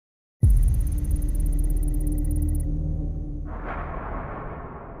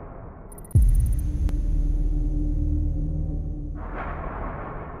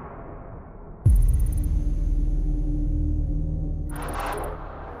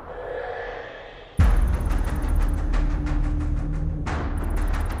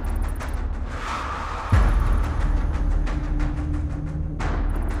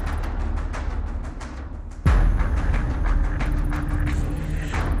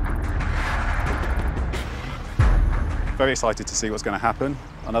Very excited to see what's going to happen.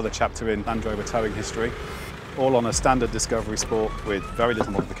 Another chapter in Land Rover towing history. All on a standard Discovery Sport with very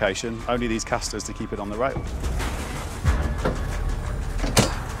little modification. Only these casters to keep it on the rail.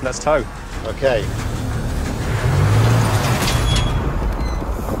 Let's tow. Okay.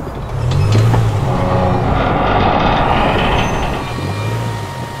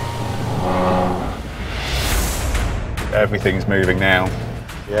 Everything's moving now.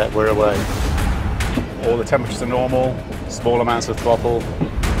 Yeah, we're away. All the temperatures are normal, small amounts of throttle.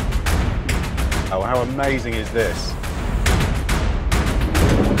 Oh, how amazing is this?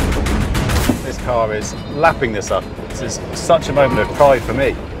 This car is lapping this up. This is such a moment of pride for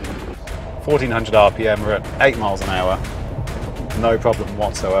me. 1400 RPM, we're at 8 miles an hour. No problem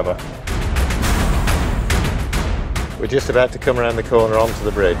whatsoever. We're just about to come around the corner onto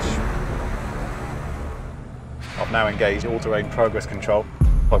the bridge. I've now engaged all-terrain progress control.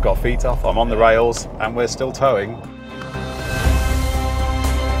 I've got feet off, I'm on the rails, and we're still towing.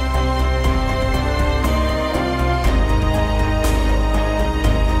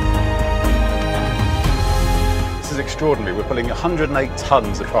 This is extraordinary. We're pulling 108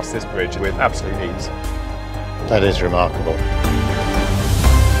 tons across this bridge with absolute ease. That is remarkable.